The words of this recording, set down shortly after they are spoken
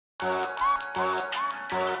Alright,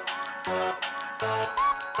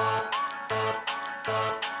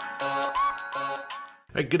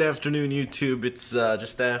 good afternoon, YouTube. It's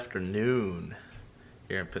just afternoon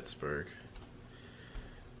here in Pittsburgh.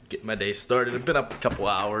 Getting my day started. I've been up a couple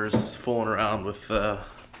hours, fooling around with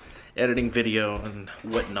editing video and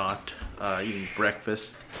whatnot, eating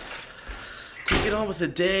breakfast. Get on with the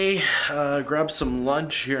day, grab some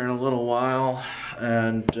lunch here in a little while,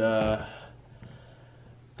 and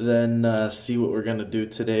then see what we're gonna do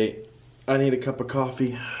today. I need a cup of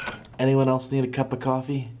coffee. Anyone else need a cup of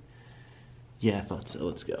coffee? Yeah, I thought so.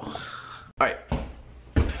 Let's go. Alright,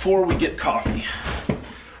 before we get coffee,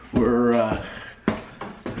 we're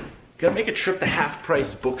gonna make a trip to Half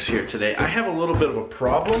Price Books here today. I have a little bit of a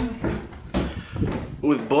problem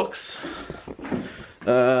with books.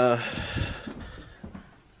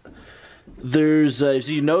 There's, as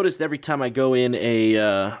you noticed, every time I go in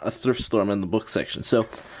a thrift store, I'm in the book section. So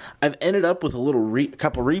I've ended up with a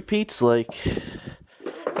couple repeats, like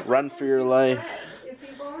Run for Your Life. If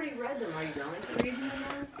you've already read them, are you going to read them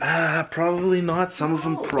now? Probably not. Some of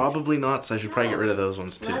them probably not, so I should probably get rid of those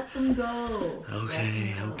ones too. Let them go.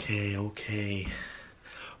 Okay.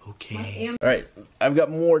 Alright, I've got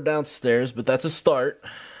more downstairs, but that's a start.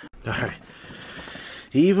 Alright.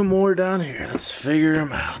 Even more down here. Let's figure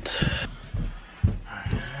them out.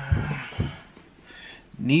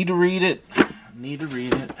 Need to read it.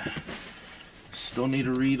 Still need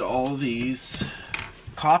to read all of these.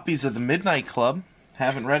 Copies of The Midnight Club.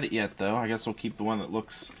 Haven't read it yet though. I guess we'll keep the one that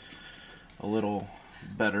looks a little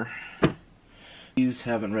better. These,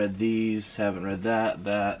 haven't read these, haven't read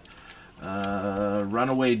that.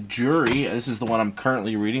 Runaway Jury. This is the one I'm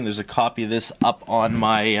currently reading. There's a copy of this up on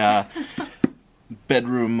my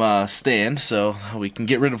bedroom stand, so we can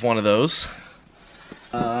get rid of one of those.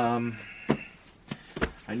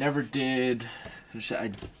 I never did.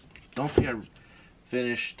 I don't think I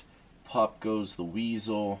finished Pop Goes the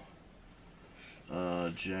Weasel,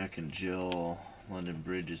 Jack and Jill, London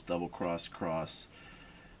Bridges, Double Cross.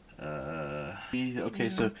 Okay,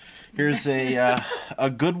 so here's a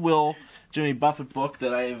Goodwill Jimmy Buffett book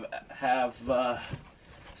that I have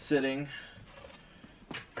sitting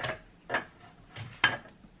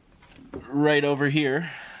right over here.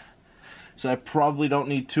 So I probably don't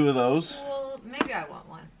need two of those. Well, maybe I want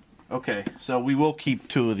one. Okay, so we will keep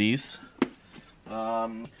two of these.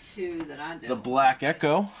 Two that I do. The Black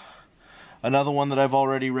Echo, another one that I've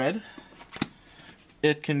already read.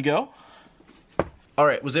 It Can Go.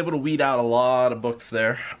 Alright, was able to weed out a lot of books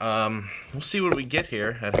there. We'll see what we get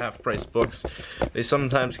here at Half Price Books. They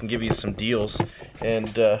sometimes can give you some deals,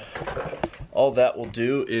 and all that will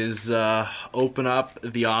do is open up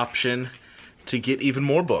the option to get even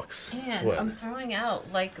more books. And I'm throwing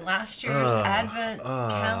out like last year's Advent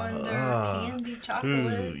calendar candy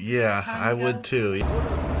chocolate. Yeah, I would too.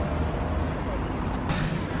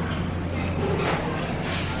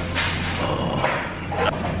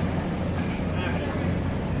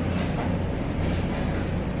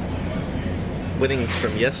 Winnings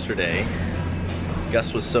from yesterday.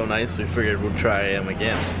 Gus was so nice, we figured we'll try him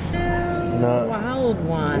again. No. Wild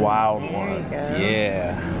ones. Wild there ones,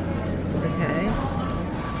 yeah. Okay.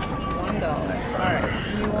 $1. Alright,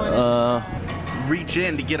 do you want it? Reach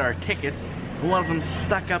in to get our tickets. One of them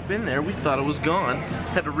stuck up in there. We thought it was gone.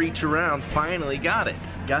 Had to reach around, finally got it.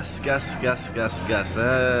 Gus.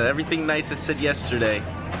 Everything nice I said yesterday.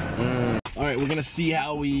 Alright, we're gonna see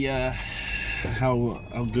how we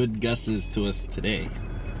how good Gus is to us today.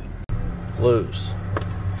 Close.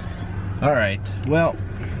 Alright, well,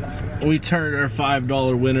 we turned our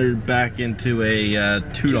 $5 winner back into a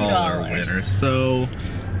 $2 winner. So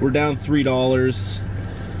we're down $3.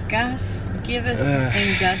 Gus, give us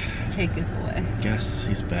and Gus, take us away. Gus,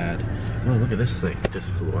 he's bad. Oh, look at this thing. Just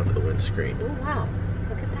flew onto the windscreen. Oh, wow.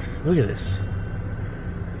 Look at that. Look at this.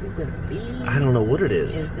 Is it a bee? I don't know what it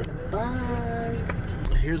is. Is it a bug?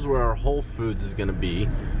 Here's where our Whole Foods is going to be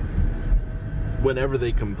whenever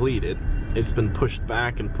they complete it. It's been pushed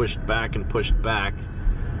back and pushed back and pushed back.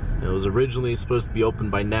 It was originally supposed to be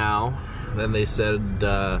open by now. Then they said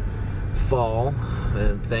fall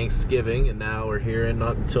and Thanksgiving, and now we're here and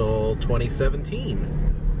not until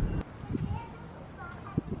 2017.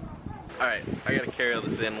 Alright, I gotta carry all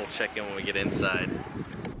this in. We'll check in when we get inside.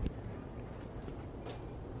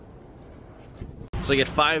 So I get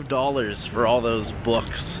 $5 for all those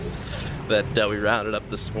books that we rounded up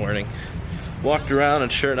this morning. Walked around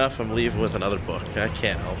and sure enough I'm leaving with another book. I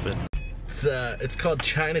can't help it. It's called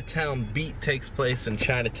Chinatown Beat, takes place in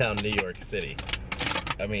Chinatown, New York City.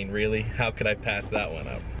 I mean, really? How could I pass that one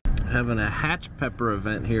up? Having a Hatch Pepper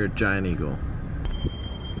event here at Giant Eagle.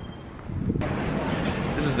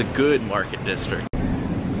 This is the good market district.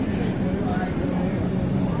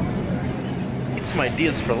 Get some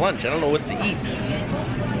ideas for lunch. I don't know what to eat.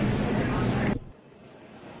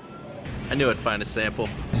 I knew I'd find a sample.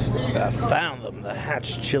 I found them, the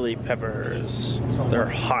Hatch chili peppers. They're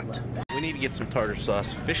hot. We need to get some tartar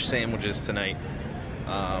sauce. Fish sandwiches tonight.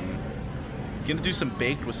 Gonna do some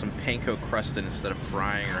baked with some panko crusted instead of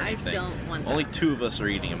frying or anything. I don't want that. Only 2 of us are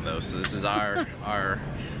eating them though, so this is our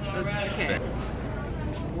Okay. thing.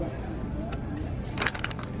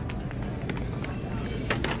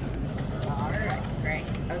 Alright, great.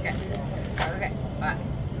 Okay. Okay. Bye.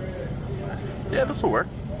 Yeah, this will work.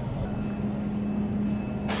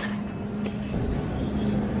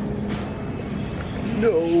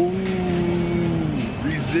 No!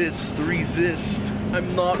 Resist, resist.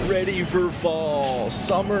 I'm not ready for fall.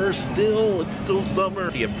 Summer still, it's still summer.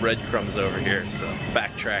 You get breadcrumbs over here, so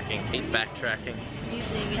backtracking. Ain't backtracking.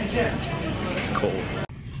 It's cold.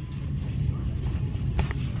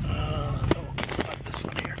 This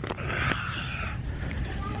one here.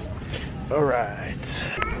 All right.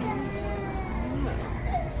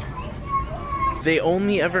 They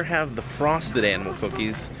only ever have the frosted animal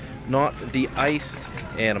cookies, not the iced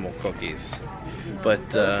animal cookies. But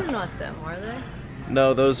those are not them, are they?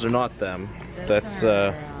 no, those are not them. That's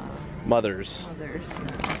Mother's. Others.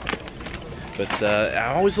 But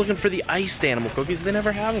I'm always looking for the iced animal cookies. They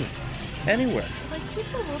never have them anywhere. Like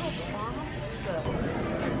just a little box.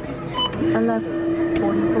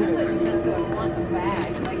 11:44. One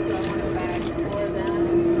bag. Like do I want a bag for them?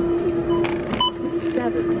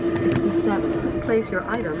 7:67. Place your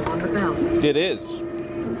item on the belt. It is.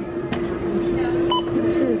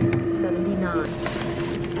 2:79.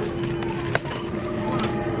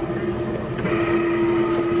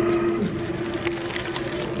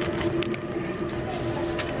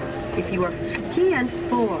 If you are key and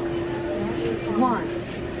 4, 1,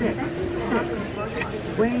 6,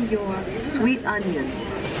 6. Weigh your sweet onions.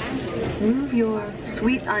 Move your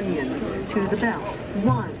sweet onions to the belt.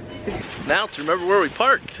 1. Now to remember where we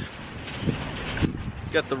parked.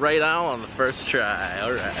 Got the right aisle on the first try.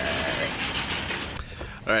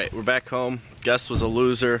 Alright, we're back home. Gus was a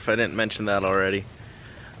loser if I didn't mention that already.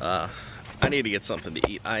 I need to get something to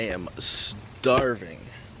eat. I am starving.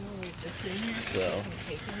 So,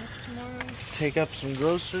 take up some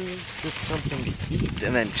groceries, get something to eat,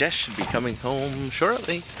 and then Jess should be coming home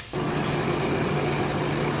shortly.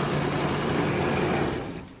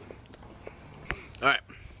 Alright,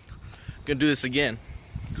 gonna do this again.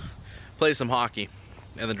 Play some hockey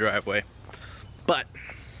in the driveway. But,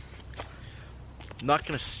 I'm not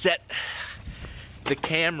gonna set the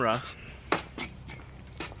camera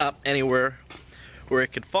up anywhere where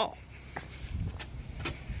it could fall.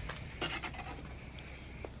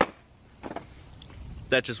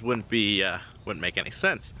 That just wouldn't make any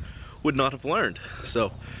sense. Would not have learned.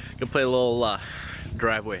 So, gonna play a little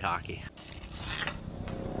driveway hockey.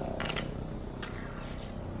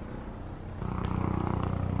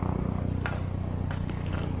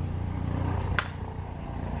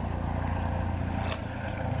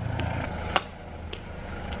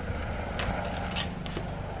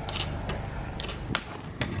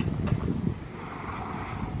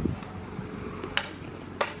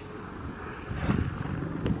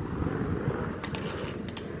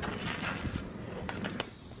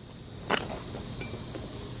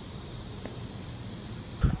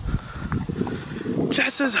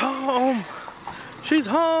 Jess is home! She's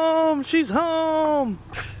home! She's home!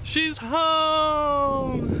 She's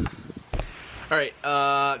home! Alright,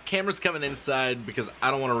 camera's coming inside because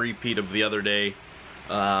I don't want a repeat of the other day.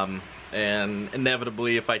 And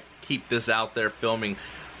inevitably, if I keep this out there filming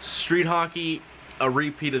street hockey, a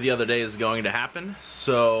repeat of the other day is going to happen.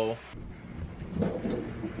 So,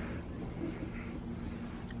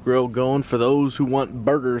 grill going for those who want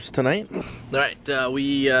burgers tonight. Alright,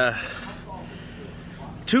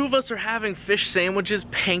 two of us are having fish sandwiches,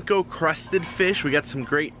 panko crusted fish. We got some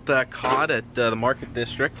great cod at the market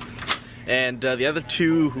district. And the other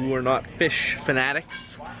two who are not fish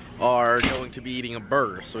fanatics are going to be eating a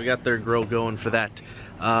burger. So we got their grill going for that.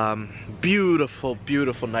 Beautiful,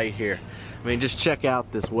 beautiful night here. I mean, just check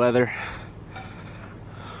out this weather.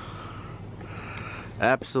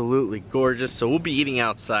 Absolutely gorgeous. So we'll be eating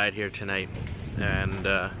outside here tonight. And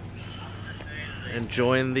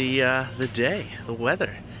enjoying the day, the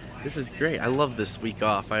weather. This is great. I love this week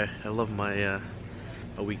off. I love my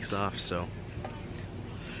weeks off. So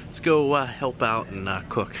let's go help out and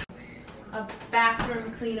cook. A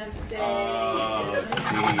bathroom cleanup day.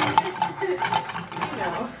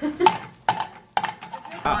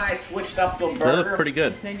 I switched up the burger. They look pretty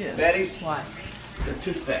good. They do. Betty's What? They're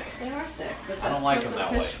too thick. They are thick, but I don't like them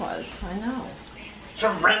that way. fish was. I know.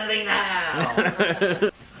 Serenity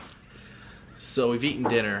now! So we've eaten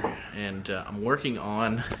dinner, and I'm working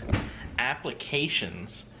on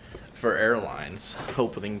applications for airlines,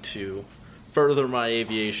 hoping to further my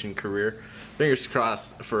aviation career. Fingers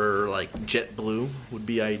crossed for like JetBlue would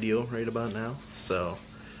be ideal right about now. So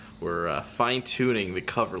we're fine-tuning the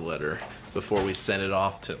cover letter before we send it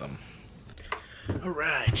off to them.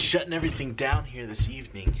 Alright, shutting everything down here this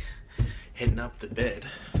evening, heading up to bed.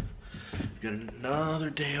 Got another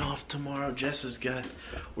day off tomorrow. Jess has got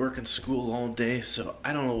work and school all day, so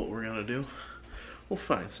I don't know what we're gonna do. We'll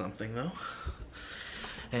find something though.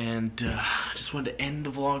 And just wanted to end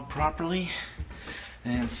the vlog properly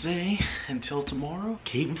and say until tomorrow,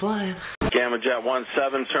 keep flying. Gamma Jet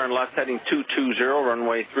 17, turn left heading 220,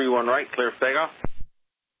 runway 31 right, clear for takeoff.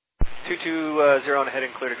 220 on heading,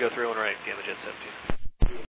 clear to go 31 right, Gamma Jet 17.